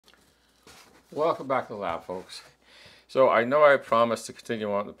Welcome back to the lab, folks. So I know I promised to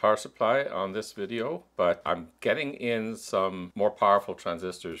continue on the power supply on this video, but I'm getting in some more powerful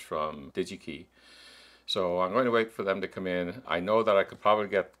transistors from DigiKey. So I'm going to wait for them to come in. I know that I could probably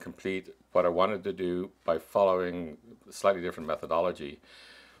get complete what I wanted to do by following a slightly different methodology.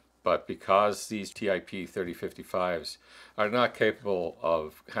 But because these TIP 3055s are not capable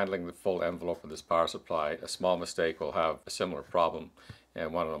of handling the full envelope of this power supply, a small mistake will have a similar problem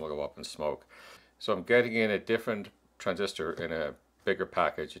and one of them will go up in smoke. So I'm getting in a different transistor in a bigger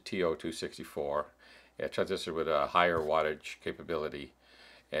package, a TO264, a transistor with a higher wattage capability.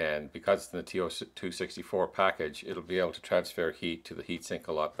 And because it's in the TO264 package, it'll be able to transfer heat to the heatsink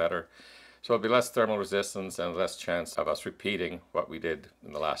a lot better. So it'll be less thermal resistance and less chance of us repeating what we did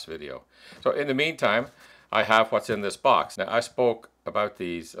in the last video. So in the meantime, I have what's in this box. Now I spoke about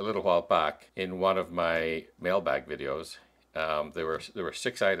these a little while back in one of my mailbag videos. There were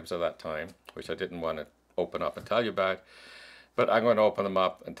 6 items at that time, which I didn't want to open up and tell you about. But I'm going to open them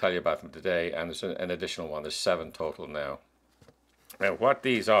up and tell you about them today. And there's an additional one. There's 7 total now. And what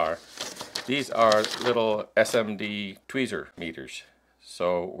these are little SMD Tweezer meters.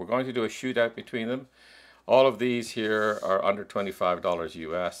 So we're going to do a shootout between them. All of these here are under $25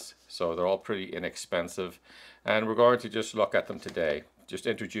 US, so they're all pretty inexpensive. And we're going to just look at them today. Just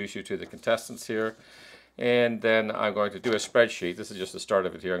introduce you to the contestants here. And then I'm going to do a spreadsheet. This is just the start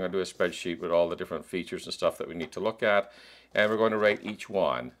of it here. I'm going to do a spreadsheet with all the different features and stuff that we need to look at. And we're going to rate each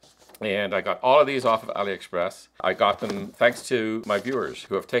one. And I got all of these off of AliExpress. I got them thanks to my viewers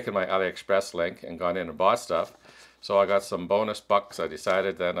who have taken my AliExpress link and gone in and bought stuff. So I got some bonus bucks. I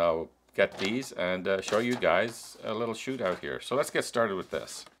decided then I'll get these and show you guys a little shootout here. So let's get started with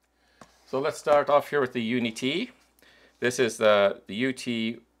this. So let's start off here with the Uni-T. This is the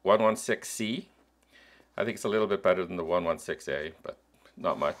UT116C. I think it's a little bit better than the 116A, but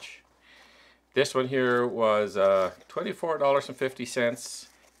not much. This one here was $24.50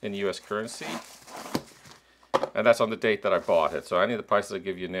 in US currency. And that's on the date that I bought it. So any of the prices I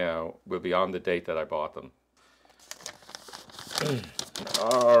give you now will be on the date that I bought them.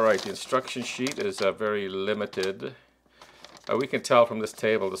 Alright, the instruction sheet is very limited. We can tell from this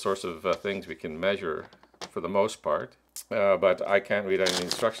table the sorts of things we can measure for the most part. But I can't read any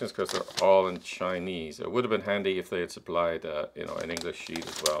instructions because they're all in Chinese. It would have been handy if they had supplied an English sheet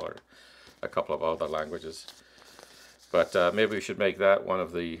as well, or a couple of other languages. But maybe we should make that one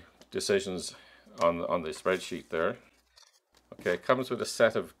of the decisions on the spreadsheet there. Okay, it comes with a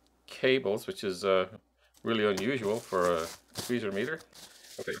set of cables, which is really unusual for a tweezer meter.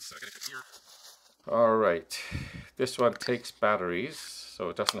 Okay, all right. This one takes batteries, so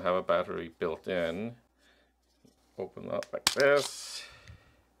it doesn't have a battery built in. Open up like this.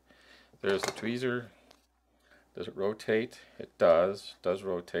 There's the tweezer. Does it rotate? It does. It does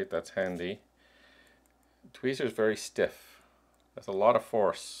rotate. That's handy. The tweezer is very stiff. That's a lot of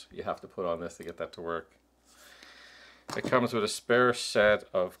force you have to put on this to get that to work. It comes with a spare set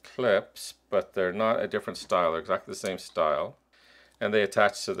of clips, but they're not a different style. They're exactly the same style. And they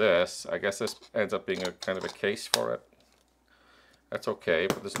attach to this. I guess this ends up being a kind of a case for it. That's okay,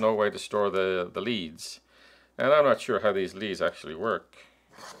 but there's no way to store the leads. And I'm not sure how these leads actually work.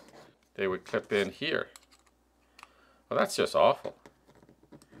 They would clip in here. Well, that's just awful.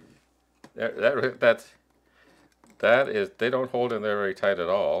 That is, they don't hold in there very tight at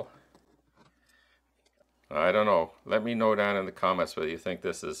all. I don't know. Let me know down in the comments whether you think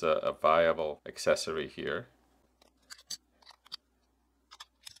this is a viable accessory here.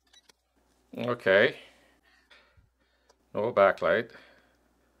 Okay. No backlight.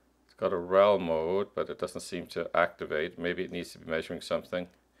 It's got a REL mode, but it doesn't seem to activate. Maybe it needs to be measuring something.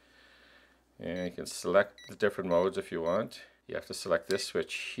 And you can select the different modes if you want. You have to select this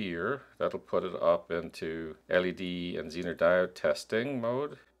switch here. That'll put it up into LED and Zener diode testing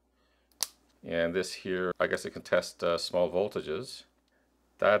mode. And this here, I guess it can test small voltages.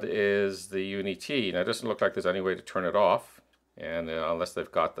 That is the Uni-T. Now it doesn't look like there's any way to turn it off. And unless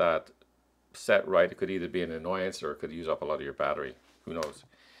they've got that set right, it could either be an annoyance or it could use up a lot of your battery. Who knows?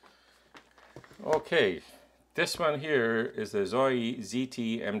 Okay, this one here is the Zoe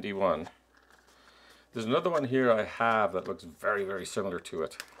ZT MD1. There's another one here I have that looks very, very similar to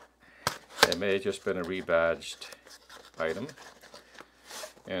it. It may have just been a rebadged item.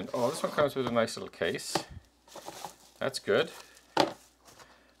 And oh, this one comes with a nice little case. That's good.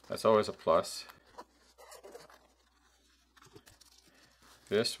 That's always a plus.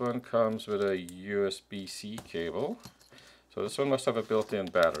 This one comes with a USB-C cable. So this one must have a built-in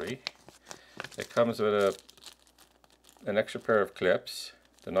battery. It comes with an extra pair of clips.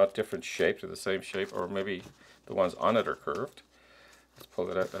 They're not different shapes, they're the same shape, or maybe the ones on it are curved. Let's pull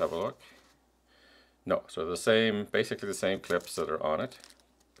it out to have a look. No, so the same, basically the same clips that are on it,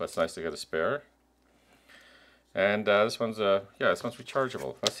 but it's nice to get a spare. And this one's this one's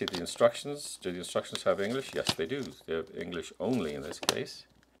rechargeable. Let's see the instructions. Do the instructions have English? Yes, they do. They have English only in this case.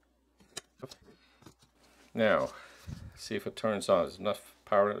 Now, see if it turns on. Is enough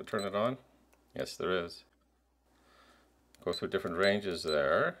power to turn it on? Yes, there is. Go through different ranges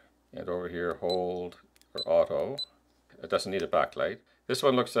there, and over here hold or auto. It doesn't need a backlight. This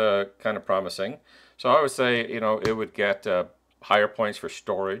one looks kind of promising. So I would say, you know, it would get higher points for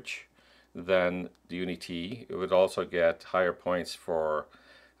storage than the Uni-T. It would also get higher points for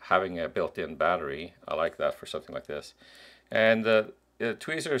having a built-in battery. I like that for something like this. And the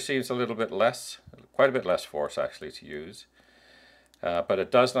tweezer seems a little bit less, quite a bit less force actually to use. But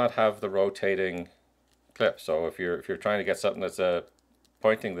it does not have the rotating clip. So if you're trying to get something that's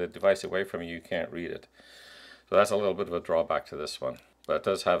pointing the device away from you, you can't read it. So that's a little bit of a drawback to this one. But it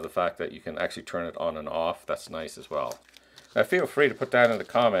does have the fact that you can actually turn it on and off. That's nice as well. Now feel free to put down in the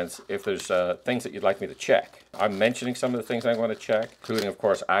comments if there's things that you'd like me to check. I'm mentioning some of the things I'm going to check, including of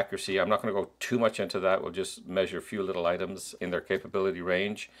course accuracy. I'm not going to go too much into that. We'll just measure a few little items in their capability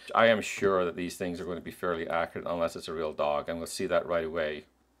range. I am sure that these things are going to be fairly accurate unless it's a real dog, and we'll see that right away.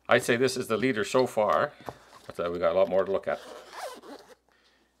 I'd say this is the leader so far, but we've got a lot more to look at.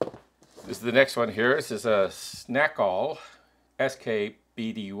 This is the next one here. This is a Snackall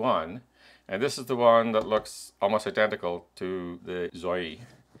SKBD1. And this is the one that looks almost identical to the Zoe.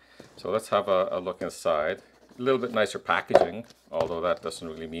 So let's have a look inside. A little bit nicer packaging, although that doesn't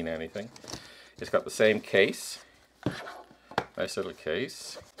really mean anything. It's got the same case. Nice little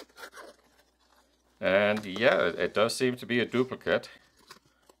case. And yeah, it does seem to be a duplicate.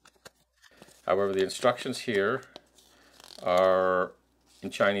 However, the instructions here are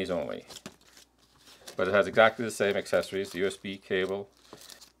in Chinese only. But it has exactly the same accessories, the USB cable,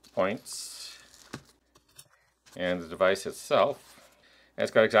 points, and the device itself. And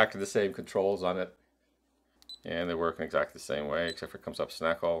it's got exactly the same controls on it, and they work in exactly the same way, except for it comes up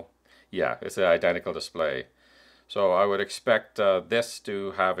Snackall. Yeah, it's an identical display. So I would expect this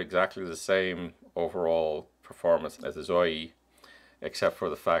to have exactly the same overall performance as the Zoe, except for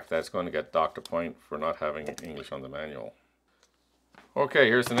the fact that it's going to get docked a point for not having English on the manual. Okay,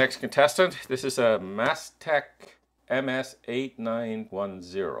 here's the next contestant. This is a Mastech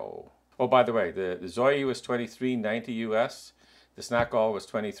MS8910. Oh, by the way, the Zoe was $23.90 US. The Snackall was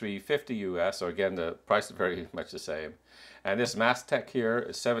 $23.50 US. So again, the price is very much the same. And this Mastech here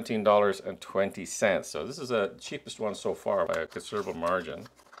is $17.20. So this is the cheapest one so far by a considerable margin.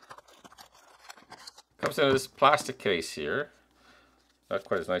 Comes in this plastic case here. Not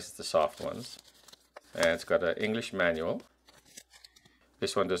quite as nice as the soft ones. And it's got an English manual.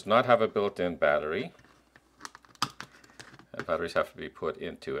 This one does not have a built-in battery. The batteries have to be put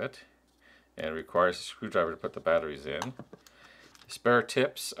into it, and it requires a screwdriver to put the batteries in. The spare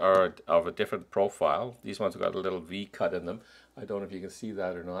tips are of a different profile. These ones have got a little V cut in them. I don't know if you can see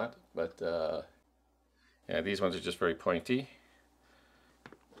that or not, but yeah, these ones are just very pointy.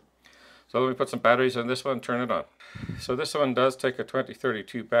 So let me put some batteries on this one and turn it on. So this one does take a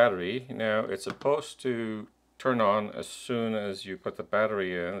 2032 battery. Now it's supposed to turn on as soon as you put the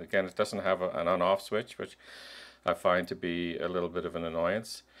battery in. Again, it doesn't have an on-off switch, which I find to be a little bit of an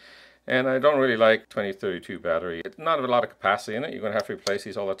annoyance. And I don't really like 2032 battery. It's not a lot of capacity in it. You're going to have to replace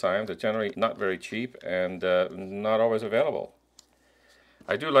these all the time. They're generally not very cheap and not always available.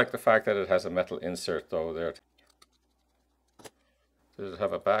 I do like the fact that it has a metal insert though there. Does it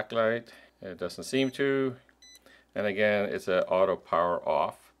have a backlight? It doesn't seem to. And again, it's an auto power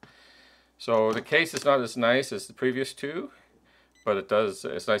off. So the case is not as nice as the previous two, but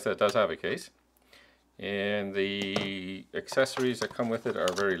it's nice that it does have a case. And the accessories that come with it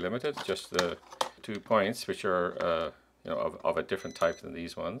are very limited, just the 2 points, which are of a different type than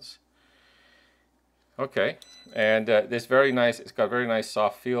these ones. Okay, and this very nice. It's got a very nice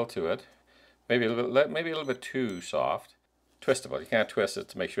soft feel to it. Maybe a little bit too soft. Twistable. You can't twist it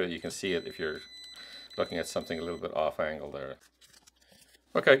to make sure that you can see it if you're looking at something a little bit off angle there.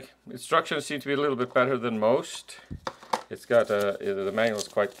 Okay, instructions seem to be a little bit better than most. It's got the manual is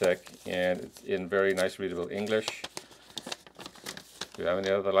quite thick and it's in very nice readable English. Do you have any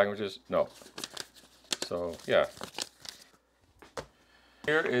other languages? No. So yeah.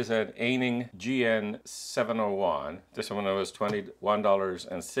 Here is an Aining GN701. This one was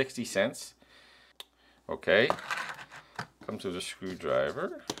 $21.60. Okay. Comes with a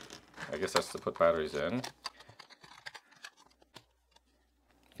screwdriver. I guess that's to put batteries in.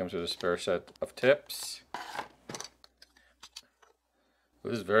 Comes with a spare set of tips.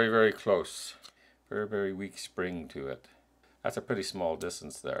 This is very, very close. Very, very weak spring to it. That's a pretty small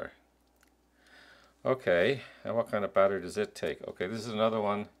distance there. Okay, and what kind of battery does it take? Okay, this is another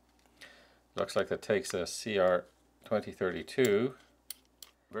one. Looks like it takes a CR2032.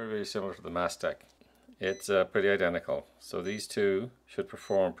 Very, very similar to the Mastec. It's pretty identical. So these two should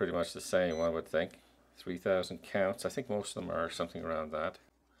perform pretty much the same, one would think. 3,000 counts. I think most of them are something around that.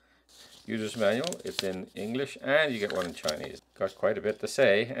 User's manual, it's in English, and you get one in Chinese. Got quite a bit to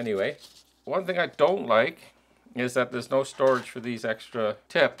say anyway. One thing I don't like is that there's no storage for these extra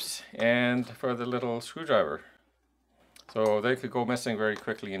tips and for the little screwdriver. So they could go missing very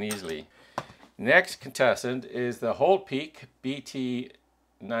quickly and easily. Next contestant is the Hold Peak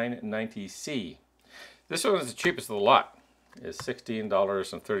BT990C. This one is the cheapest of the lot. It's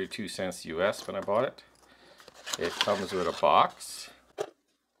 $16.32 US when I bought it. It comes with a box.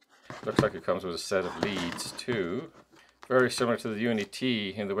 Looks like it comes with a set of leads too. Very similar to the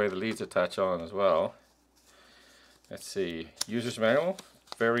Uni-T in the way the leads attach on as well. Let's see, user's manual.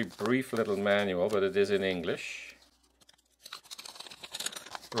 Very brief little manual, but it is in English.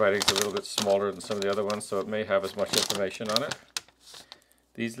 Writing's a little bit smaller than some of the other ones, so it may have as much information on it.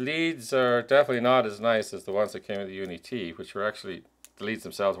 These leads are definitely not as nice as the ones that came with the Uni-T, which were actually, the leads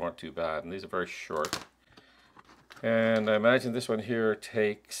themselves weren't too bad, and these are very short. And I imagine this one here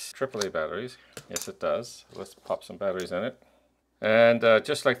takes AAA batteries. Yes, it does. Let's pop some batteries in it. And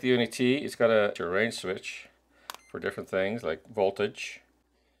just like the Uni-T, it's got a range switch for different things like voltage,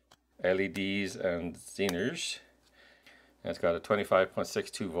 LEDs, and Zeners. And it's got a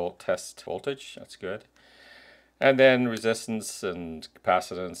 25.62 volt test voltage. That's good. And then resistance and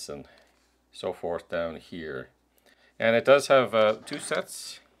capacitance and so forth down here. And it does have two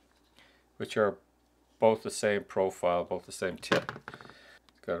sets, which are both the same profile, both the same tip.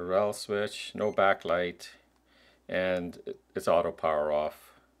 It's got a rel switch, no backlight, and it's auto power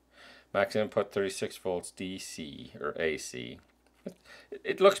off. Max input 36 volts DC or AC.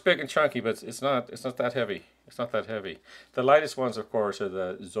 It looks big and chunky, but it's not that heavy. It's not that heavy. The lightest ones, of course, are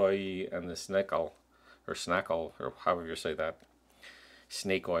the Zoe and the Snackle, or however you say that.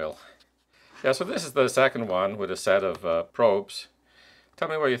 Snake oil. Yeah, so this is the second one with a set of probes. Tell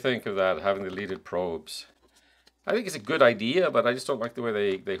me what you think of that, having the leaded probes. I think it's a good idea, but I just don't like the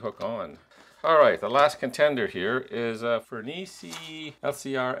way they hook on. Alright, the last contender here is a Furnisi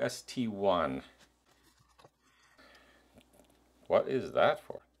LCR ST1. What is that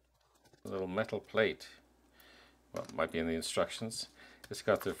for? A little metal plate. Well, it might be in the instructions. It's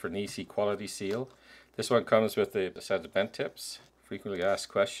got the Furnisi quality seal. This one comes with a set of bent tips, frequently asked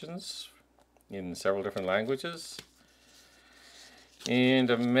questions in several different languages, and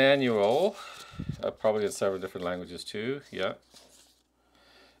a manual, probably in several different languages too. Yeah.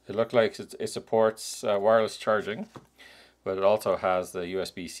 It looks like it supports wireless charging, but it also has the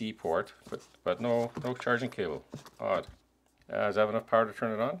USB-C port, but no charging cable. Odd. Does it have enough power to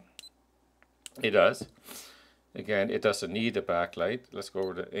turn it on? It does. Again, it doesn't need a backlight. Let's go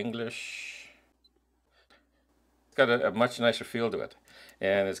over to English. It's got a much nicer feel to it.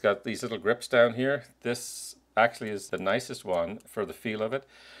 And it's got these little grips down here. This actually is the nicest one for the feel of it.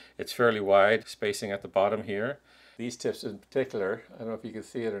 It's fairly wide, spacing at the bottom here. These tips in particular, I don't know if you can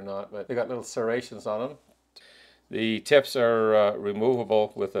see it or not, but they got little serrations on them. The tips are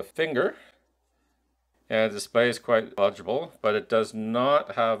removable with a finger. And the display is quite legible, but it does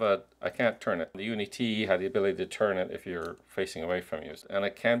not have I can't turn it. The Uni-T had the ability to turn it if you're facing away from you. And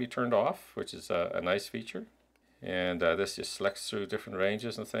it can be turned off, which is a nice feature. And this just selects through different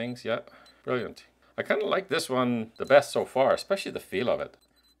ranges and things. Yeah, brilliant. I kind of like this one the best so far, especially the feel of it.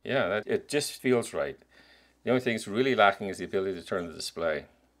 Yeah, it just feels right. The only thing it's really lacking is the ability to turn the display.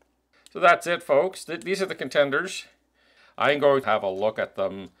 So that's it, folks. These are the contenders. I'm going to have a look at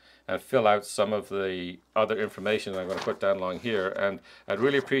them and fill out some of the other information I'm going to put down along here. And I'd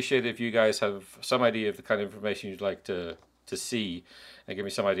really appreciate it if you guys have some idea of the kind of information you'd like to see and give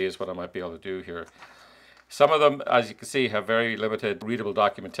me some ideas what I might be able to do here. Some of them, as you can see, have very limited readable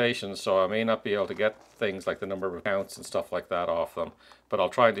documentation, so I may not be able to get things like the number of counts and stuff like that off them, but I'll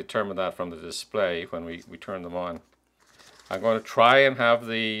try and determine that from the display when we turn them on. I'm going to try and have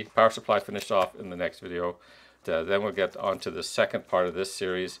the power supply finished off in the next video. Then we'll get on to the second part of this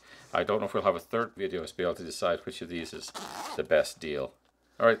series. I don't know if we'll have a third video to be able to decide which of these is the best deal.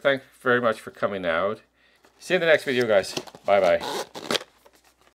 Alright, thanks very much for coming out. See you in the next video, guys. Bye-bye.